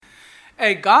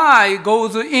a guy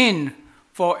goes in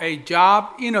for a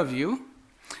job interview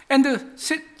and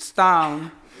sits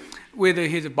down with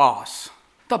his boss.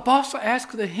 The boss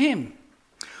asked him,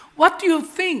 "What do you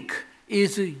think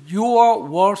is your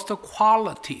worst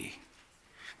quality?"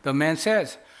 The man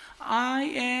says, "I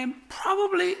am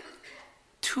probably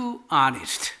too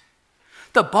honest."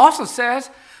 The boss says,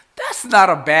 "That's not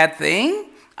a bad thing.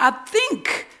 I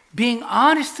think being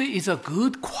honest is a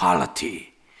good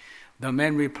quality." The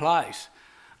man replies,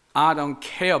 "I don't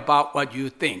care about what you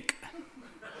think."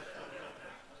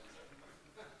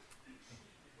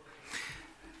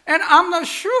 And I'm not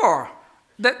sure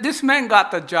that this man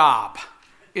got the job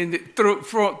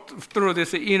through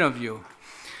this interview.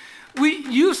 We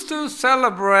used to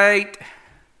celebrate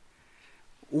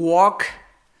work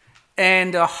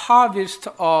and the harvest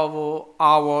of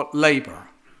our labor.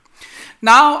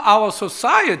 Now our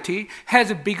society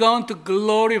has begun to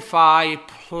glorify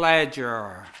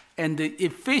pleasure and the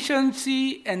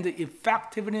efficiency and the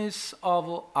effectiveness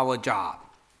of our job.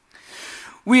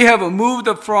 We have moved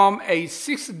from a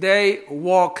 6-day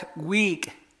work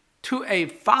week to a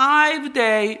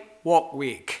 5-day work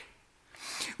week.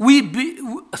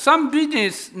 Some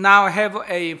business now have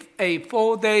a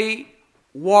 4-day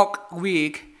work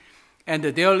week, and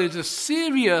there is a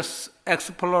serious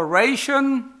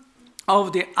exploration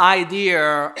of the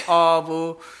idea of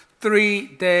a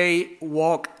 3-day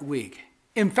work week.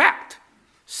 In fact,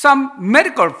 some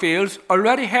medical fields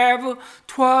already have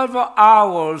 12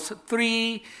 hours,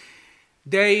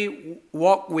 3-day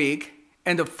work week,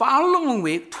 and the following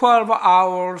week, 12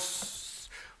 hours,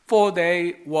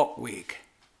 4-day work week.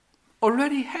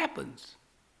 Already happens.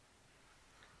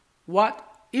 What,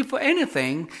 if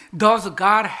anything, does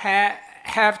God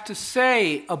have to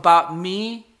say about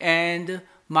me and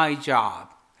my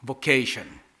job,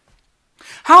 vocation?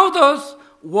 How does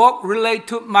work relate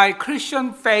to my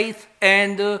Christian faith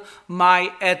and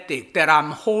my ethic that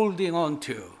I'm holding on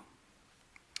to?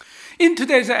 In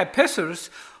today's epistles,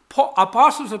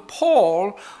 Apostle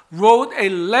Paul wrote a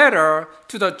letter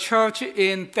to the church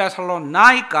in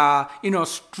Thessalonica in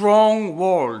strong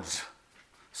words.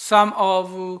 Some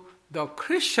of the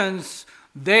Christians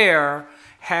there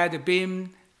had been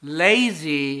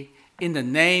lazy in the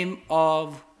name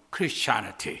of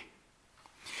Christianity.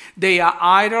 They are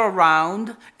idle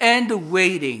around and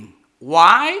waiting.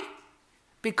 Why?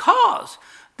 Because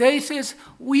they says,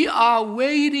 we are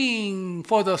waiting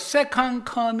for the second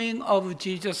coming of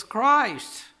Jesus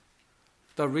Christ,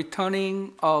 the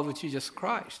returning of Jesus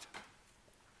Christ.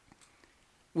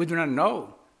 We do not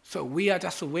know, so we are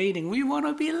just waiting. We want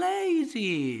to be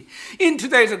lazy. In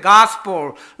today's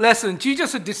gospel lesson,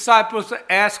 Jesus' disciples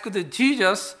asked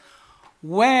Jesus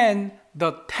when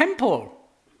the temple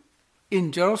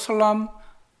in Jerusalem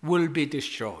will be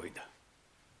destroyed.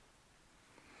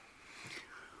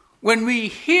 When we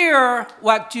hear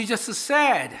what Jesus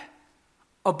said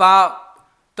about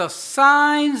the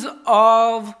signs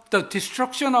of the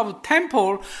destruction of the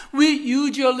temple, we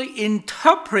usually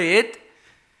interpret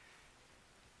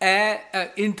as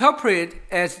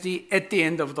at the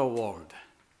end of the world.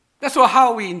 That's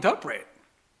how we interpret.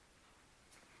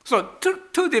 So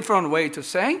two different ways to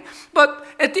say, but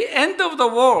at the end of the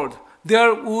world,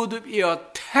 there would be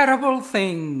terrible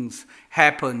things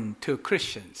happen to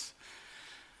Christians.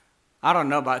 I don't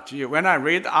know about you. When I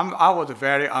read, I was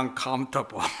very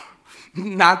uncomfortable.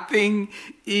 Nothing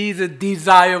is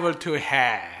desirable to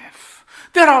have.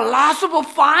 There are lots of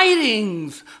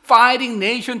fighting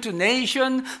nation to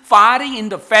nation, fighting in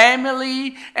the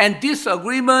family, and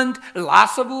disagreement,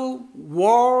 lots of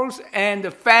wars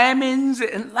and famines,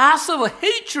 and lots of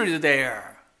hatred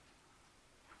there.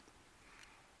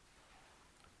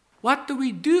 What do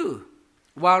we do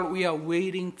while we are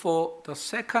waiting for the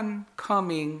second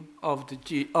coming of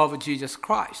Jesus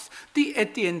Christ,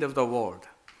 at the end of the world?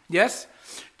 Yes,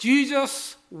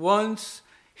 Jesus wants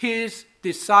his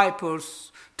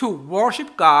disciples to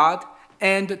worship God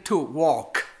and to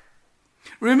walk.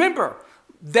 Remember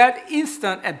that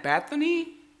instant at Bethany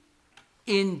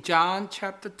in John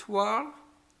chapter 12?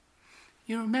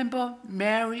 You remember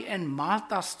Mary and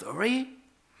Martha's story?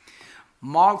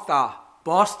 Martha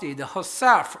busted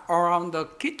herself around the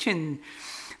kitchen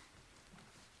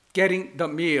getting the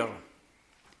meal.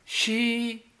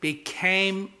 She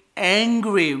became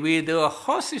angry with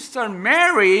her sister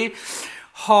Mary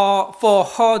for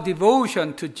her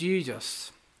devotion to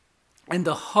Jesus and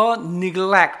her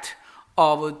neglect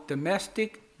of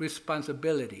domestic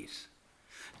responsibilities.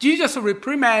 Jesus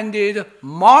reprimanded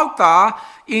Martha,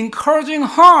 encouraging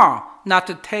her not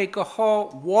to take her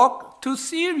work too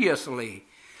seriously,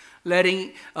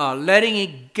 letting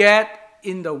it get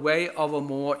in the way of a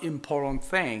more important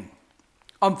thing.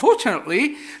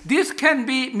 Unfortunately, this can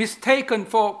be mistaken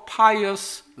for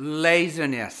pious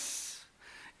laziness.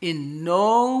 In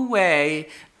no way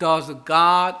does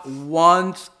God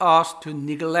want us to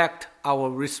neglect our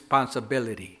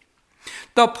responsibility.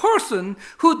 The person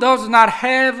who does not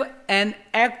have an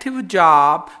active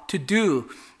job to do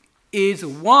is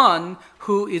one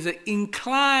who is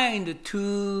inclined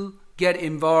to get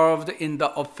involved in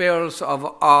the affairs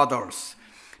of others,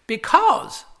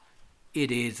 because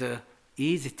it is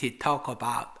easy to talk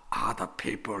about other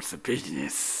people's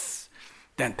business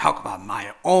than talk about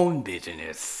my own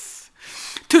business.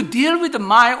 To deal with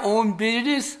my own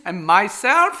business and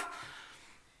myself,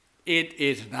 it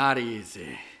is not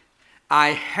easy. I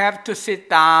have to sit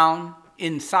down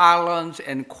in silence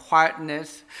and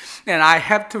quietness, and I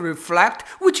have to reflect,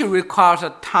 which requires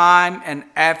time and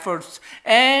efforts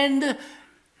and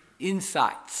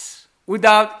insights.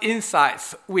 Without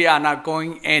insights, we are not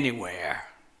going anywhere.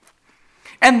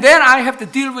 And then I have to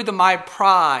deal with my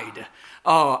pride.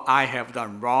 Oh, I have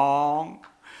done wrong.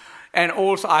 And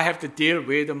also I have to deal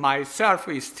with my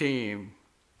self-esteem.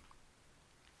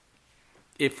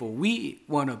 If we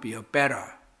want to be a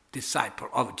better disciple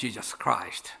of Jesus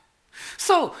Christ.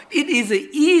 So it is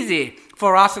easy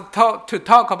for us to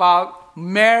talk about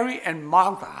Mary and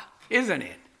Martha, isn't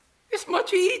it? It's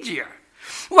much easier.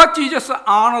 What Jesus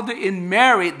honored in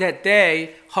Mary that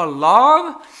day, her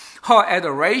love, her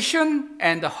adoration,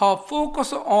 and her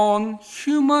focus on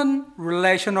human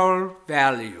relational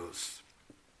values.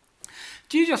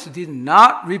 Jesus did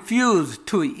not refuse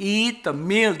to eat the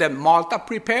meal that Martha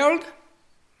prepared.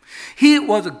 He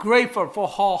was grateful for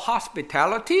her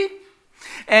hospitality,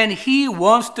 and he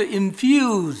wants to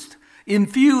infuse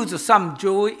some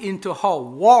joy into her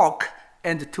work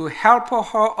and to help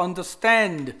her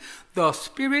understand the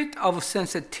spirit of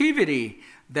sensitivity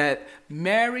that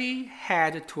Mary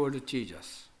had toward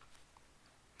Jesus.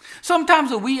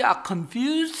 Sometimes we are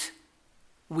confused.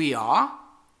 We are.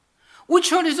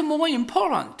 Which one is more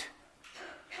important?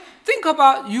 Think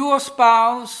about your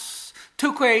spouse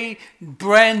took a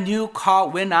brand new car,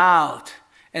 went out,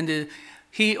 and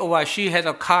he or she had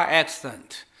a car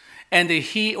accident. And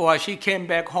he or she came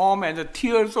back home and the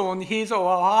tears on his or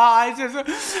her eyes and said,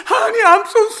 honey, I'm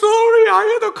so sorry.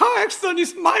 I had a car accident.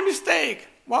 It's my mistake.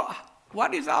 Well,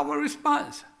 what is our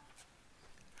response?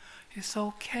 It's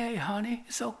okay, honey.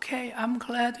 It's okay. I'm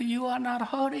glad you are not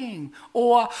hurting.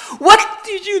 Or, what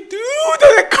did you do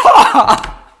to the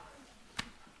car?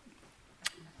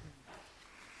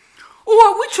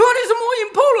 Or, which one is more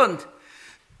important?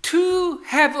 To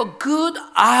have a good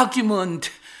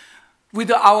argument with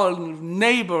our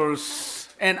neighbors,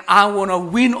 and I want to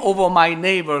win over my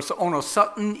neighbors on a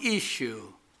certain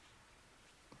issue,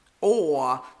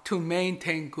 or to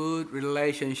maintain good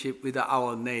relationship with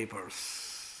our neighbors.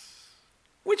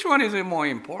 Which one is more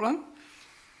important?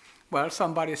 Well,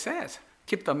 somebody says,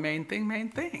 keep the main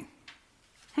thing.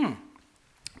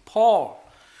 Paul,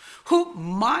 who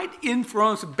might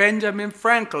influence Benjamin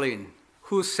Franklin,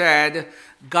 who said,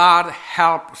 God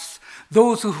helps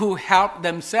those who help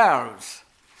themselves,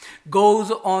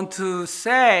 goes on to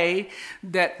say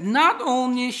that not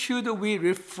only should we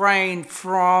refrain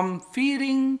from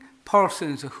feeding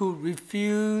persons who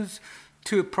refuse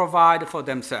to provide for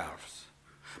themselves,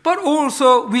 but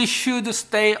also we should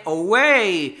stay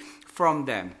away from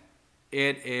them.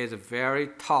 It is very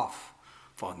tough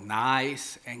for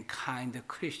nice and kind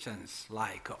Christians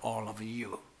like all of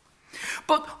you.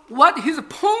 But what his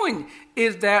point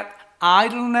is that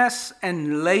idleness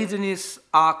and laziness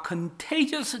are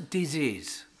contagious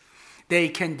disease. They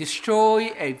can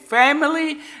destroy a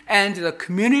family and the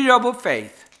community of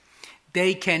faith.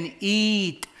 They can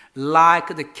eat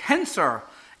like the cancer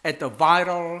at the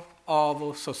vital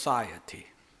of society.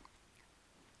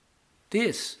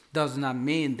 This does not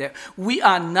mean that we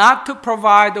are not to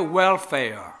provide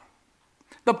welfare.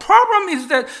 The problem is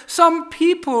that some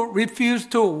people refuse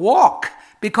to walk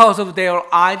because of their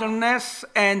idleness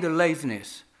and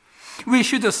laziness. We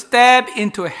should step in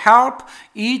to help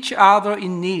each other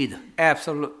in need,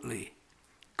 absolutely.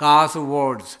 God's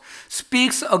words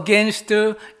speaks against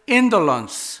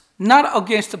indolence, not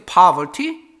against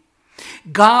poverty.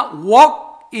 God's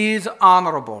work is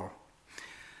honorable.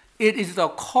 It is the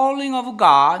calling of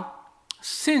God,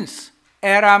 since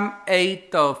Adam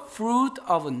ate the fruit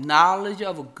of knowledge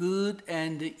of good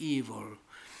and evil.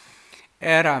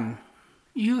 Adam,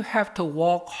 you have to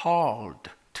work hard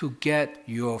to get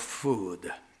your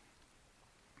food.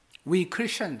 We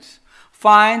Christians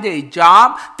find a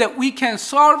job that we can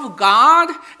serve God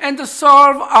and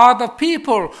serve other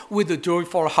people with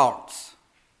joyful hearts.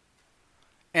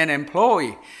 An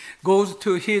employee goes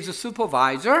to his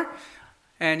supervisor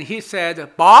And he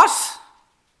said, "Boss,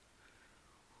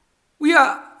 we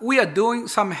are doing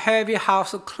some heavy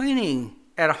house cleaning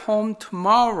at home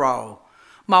tomorrow.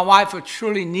 My wife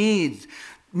truly needs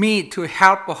me to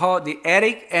help her the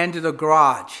attic and the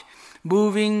garage,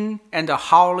 moving and the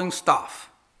hauling stuff."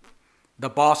 The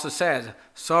boss says,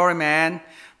 "Sorry, man,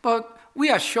 but we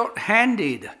are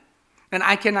short-handed, and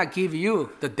I cannot give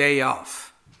you the day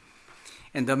off."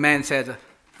 And the man said,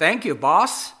 "Thank you,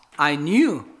 boss. I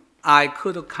knew I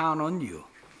could count on you."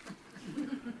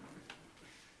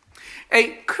 A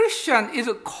Christian is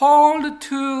called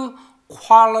to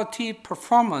quality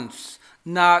performance,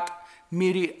 not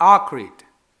mediocrity.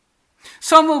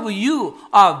 Some of you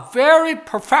are very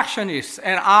perfectionists,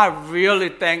 and I really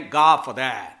thank God for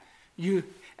that.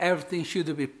 Everything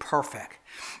should be perfect.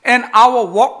 And our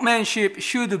workmanship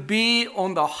should be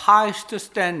on the highest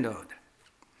standard.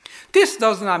 This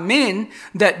does not mean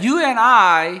that you and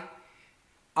I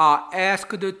are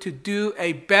asked to do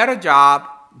a better job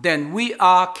than we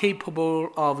are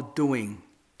capable of doing.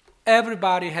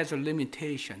 Everybody has a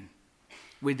limitation.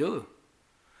 We do.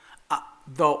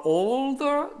 The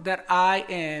older that I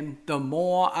am, the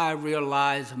more I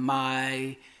realize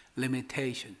my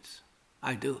limitations.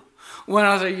 I do. When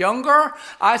I was younger,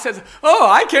 I said, "Oh,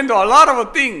 I can do a lot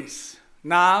of things."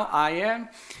 Now I am,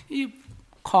 you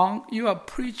are a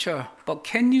preacher, but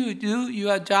can you do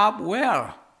your job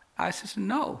well? I said,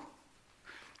 "No,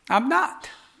 I'm not.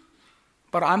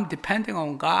 But I'm depending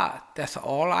on God. That's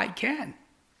all I can."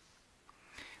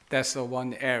 That's the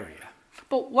one area.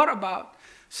 But what about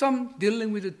some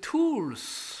dealing with the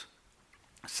tools?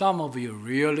 Some of you are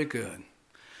really good.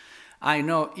 I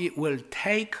know it will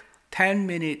take 10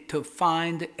 minutes to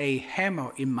find a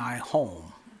hammer in my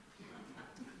home.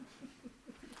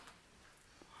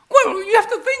 Well, you have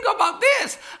to think about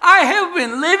this. I have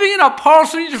been living in a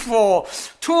parsonage for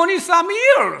 20-some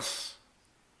years.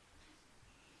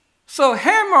 So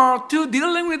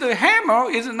dealing with the hammer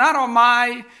is not on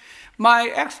my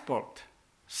expert.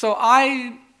 So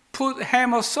I put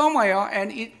hammer somewhere,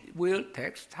 and it will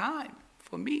take time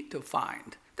for me to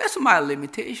find. That's my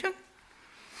limitation.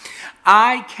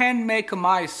 I can make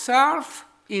myself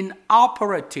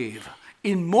inoperative,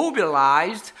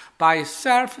 immobilized by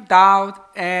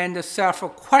self-doubt and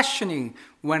self-questioning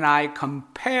when I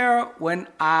compare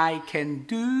what I can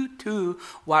do to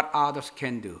what others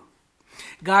can do.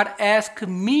 God asked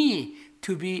me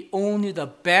to be only the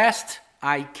best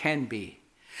I can be.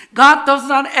 God does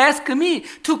not ask me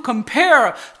to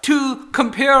compare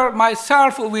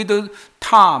myself with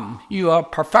Tom. You are a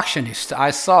perfectionist.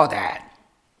 I saw that.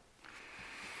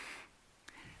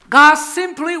 God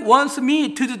simply wants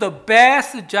me to do the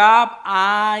best job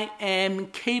I am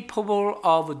capable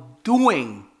of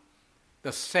doing.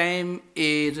 The same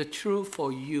is true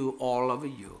for you, all of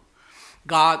you.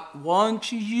 God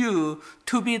wants you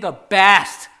to be the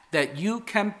best that you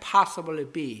can possibly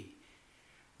be.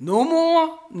 No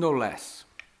more, no less.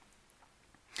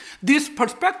 This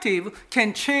perspective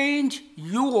can change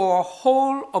your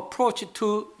whole approach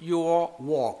to your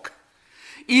work.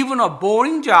 Even a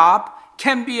boring job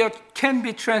can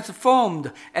be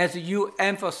transformed as you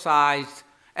emphasize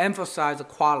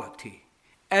quality.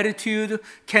 Attitude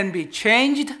can be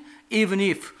changed even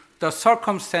if the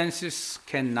circumstances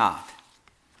cannot.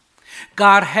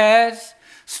 God has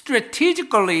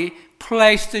strategically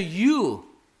placed you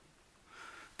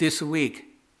this week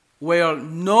where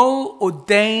no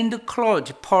ordained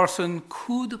clergy person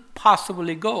could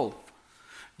possibly go.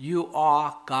 You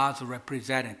are God's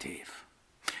representative.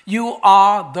 You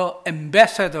are the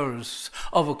ambassadors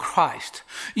of Christ.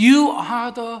 You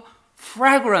are the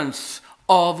fragrance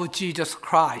of Jesus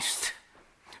Christ.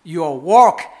 Your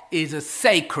work is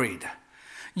sacred.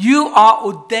 You are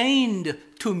ordained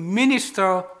to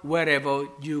minister wherever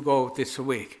you go this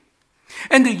week.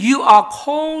 And you are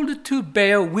called to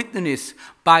bear witness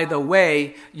by the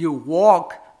way you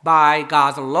walk by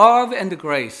God's love and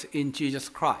grace in Jesus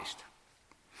Christ.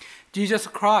 Jesus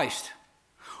Christ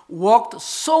worked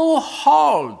so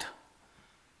hard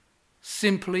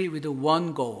simply with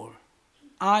one goal.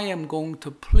 I am going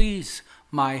to please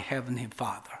my Heavenly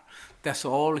Father. That's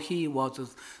all he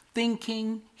was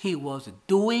thinking, he was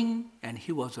doing, and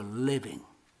he was living.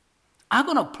 I'm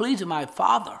going to please my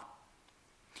Father.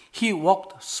 He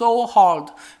worked so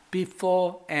hard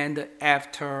before and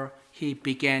after he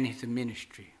began his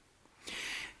ministry.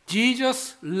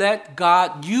 Jesus let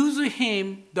God use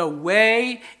him the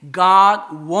way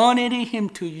God wanted him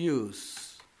to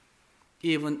use,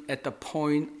 even at the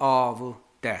point of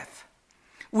death,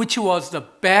 which was the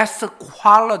best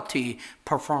quality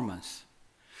performance.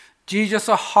 Jesus'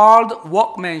 hard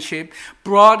workmanship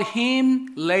brought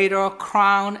him later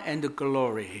crown and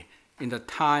glory in the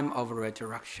time of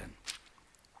resurrection.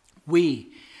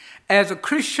 We, as a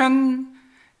Christian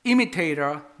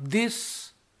imitator,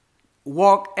 this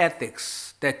work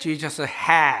ethics that Jesus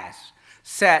has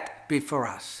set before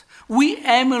us, we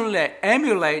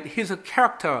emulate his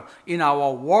character in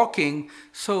our walking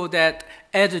so that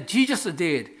as Jesus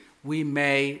did, we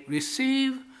may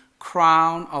receive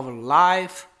crown of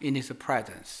life in his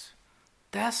presence.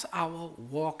 That's our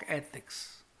work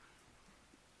ethics.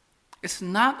 It's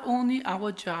not only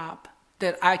our job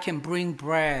that I can bring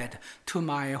bread to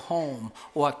my home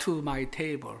or to my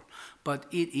table, but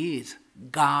it is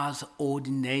God's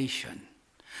ordination,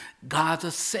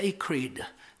 God's sacred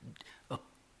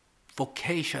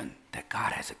vocation that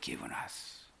God has given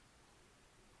us.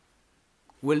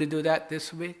 Will you do that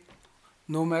this week?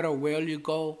 No matter where you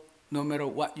go, no matter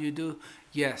what you do,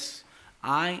 yes,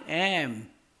 I am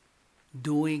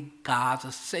doing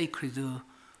God's sacred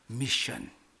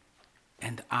mission,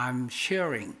 and I'm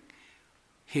sharing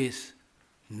his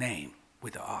name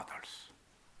with others.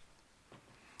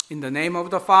 In the name of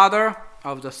the Father,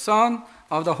 of the Son,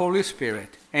 of the Holy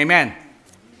Spirit. Amen.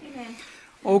 Amen.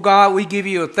 Oh God, we give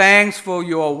you thanks for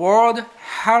your word.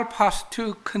 Help us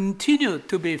to continue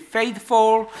to be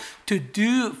faithfully to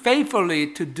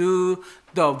do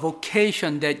the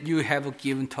vocation that you have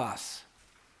given to us.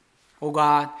 Oh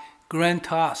God,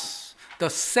 grant us the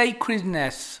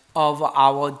sacredness of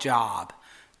our job,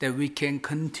 that we can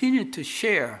continue to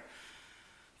share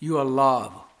your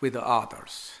love with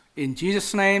others. In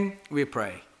Jesus' name we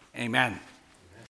pray. Amen.